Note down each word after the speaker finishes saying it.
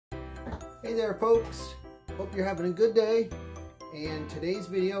Hey there folks, hope you're having a good day. And today's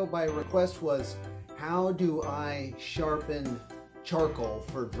video by request was how do I sharpen charcoal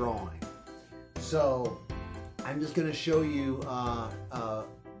for drawing. So I'm just going to show you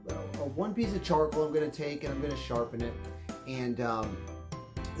one piece of charcoal I'm going to take and I'm going to sharpen it. And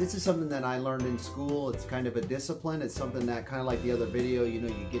this is something that I learned in school. It's kind of a discipline. It's something that kind of like the other video, you know,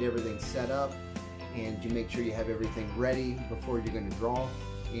 you get everything set up and you make sure you have everything ready before you're going to draw.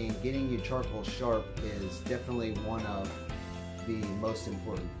 And getting your charcoal sharp is definitely one of the most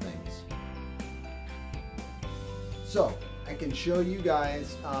important things. So I can show you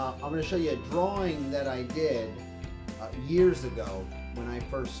guys, I'm going to show you a drawing that I did years ago when I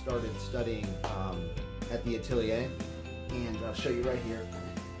first started studying at the atelier. And I'll show you right here.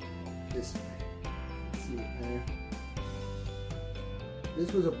 This, see it there?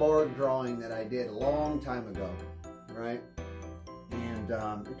 This was a bark drawing that I did a long time ago, right? And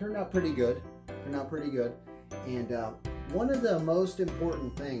it turned out pretty good. And one of the most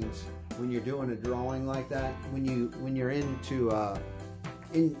important things when you're doing a drawing like that, when you're into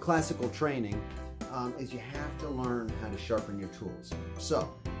in classical training, is you have to learn how to sharpen your tools.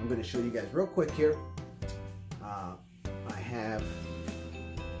 So I'm going to show you guys real quick here. I have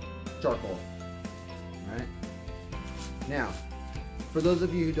charcoal. Right now, for those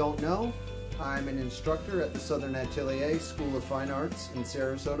of you who don't know, I'm an instructor at the Southern Atelier School of Fine Arts in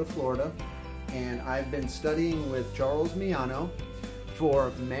Sarasota, Florida, and I've been studying with Charles Miano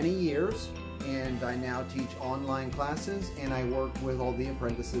for many years, and I now teach online classes and I work with all the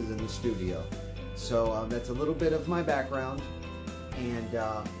apprentices in the studio. So that's a little bit of my background, and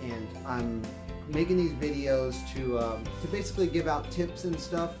I'm making these videos to basically give out tips and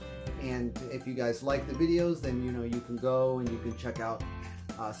stuff. And if you guys like the videos, then you know you can go and you can check out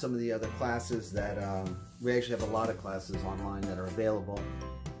some of the other classes that we actually have a lot of classes online that are available,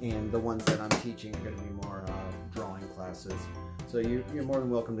 and the ones that I'm teaching are going to be more drawing classes, so you're more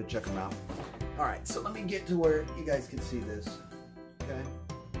than welcome to check them out. Alright, so let me get to where you guys can see this. Okay,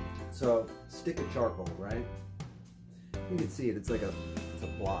 so stick of charcoal, right? You can see it, it's a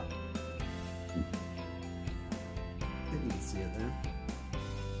block. I think you can see it there.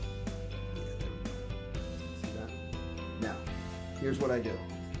 Yeah, there we go. See that? Now, here's what I do.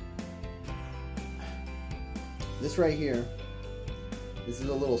 This right here, this is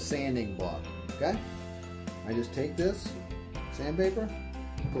a little sanding block, okay? I just take this sandpaper,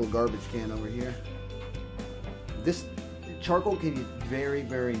 put a garbage can over here. This charcoal can get very,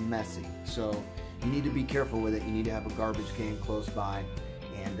 very messy, so you need to be careful with it. You need to have a garbage can close by,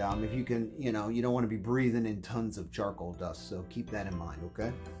 and if you can, you know, you don't want to be breathing in tons of charcoal dust, so keep that in mind,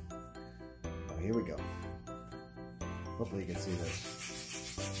 okay? All right, here we go. Hopefully you can see this.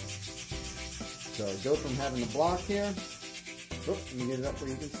 So go from having the block here. Oh, let me get it up where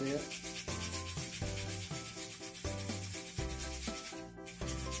you can see it.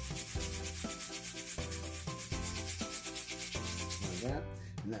 Like that.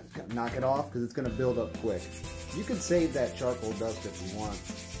 And then knock it off because it's going to build up quick. You can save that charcoal dust if you want.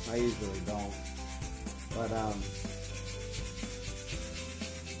 I usually don't. But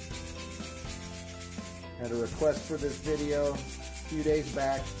had a request for this video a few days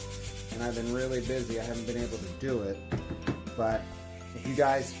back, and I've been really busy. I haven't been able to do it. But if you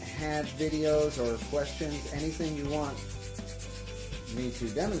guys have videos or questions, anything you want me to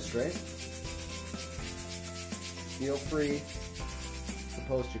demonstrate, feel free to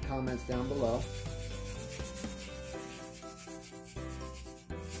post your comments down below.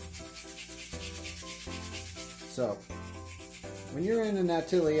 So, when you're in an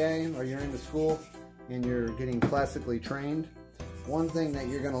atelier or you're in the school and you're getting classically trained, one thing that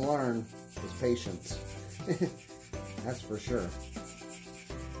you're going to learn is patience. That's for sure.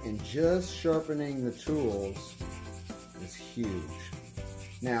 And just sharpening the tools is huge.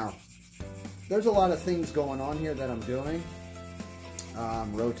 Now, there's a lot of things going on here that I'm doing.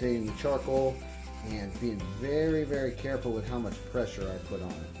 Rotating the charcoal and being very, very careful with how much pressure I put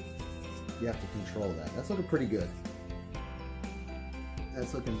on it. You have to control that. That's looking pretty good.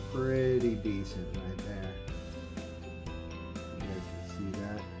 That's looking pretty decent right there. You guys can see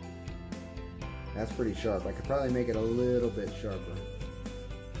that. That's pretty sharp. I could probably make it a little bit sharper.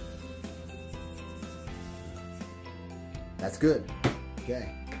 That's good.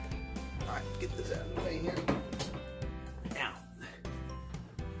 Okay. Alright, get this out of the way here. Now.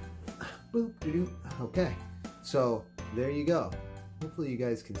 Boop, doo-doo. Okay. So, there you go. Hopefully you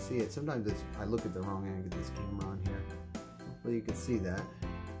guys can see it. Sometimes I look at the wrong angle of this camera on here. Hopefully you can see that.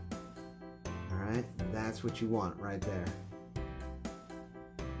 Alright, that's what you want right there.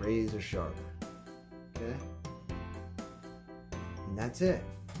 Razor sharp. Okay? And that's it.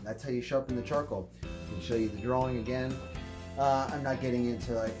 that's how you sharpen the charcoal. I'll show you the drawing again. I'm not getting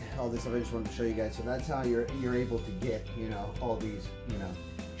into like all this stuff. I just wanted to show you guys. So that's how you're able to get, you know, all these, you know,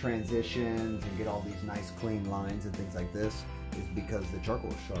 transitions and get all these nice clean lines and things like this, is because the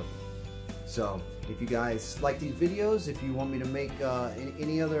charcoal is sharp. So if you guys like these videos, if you want me to make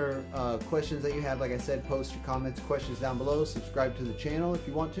any other questions that you have, like I said, post your comments, questions down below. Subscribe to the channel if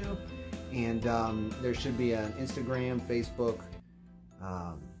you want to. And there should be an Instagram, Facebook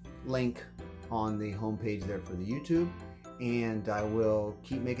link on the homepage there for the YouTube. And I will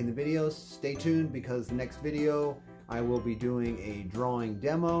keep making the videos. Stay tuned, because the next video I will be doing a drawing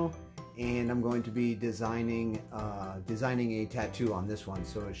demo, and I'm going to be designing a tattoo on this one.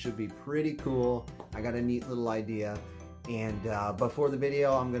 So it should be pretty cool. I got a neat little idea. And before the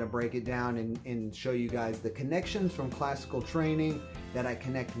video, I'm going to break it down and show you guys the connections from classical training that I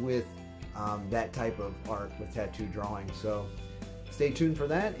connect with that type of art with tattoo drawing. So stay tuned for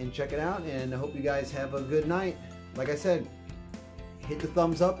that and check it out, and I hope you guys have a good night. Like I said, hit the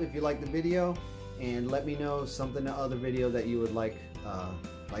thumbs up if you like the video, and let me know something, other video that you would like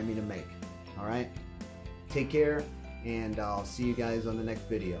me to make. All right, take care, and I'll see you guys on the next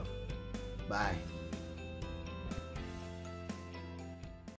video. Bye.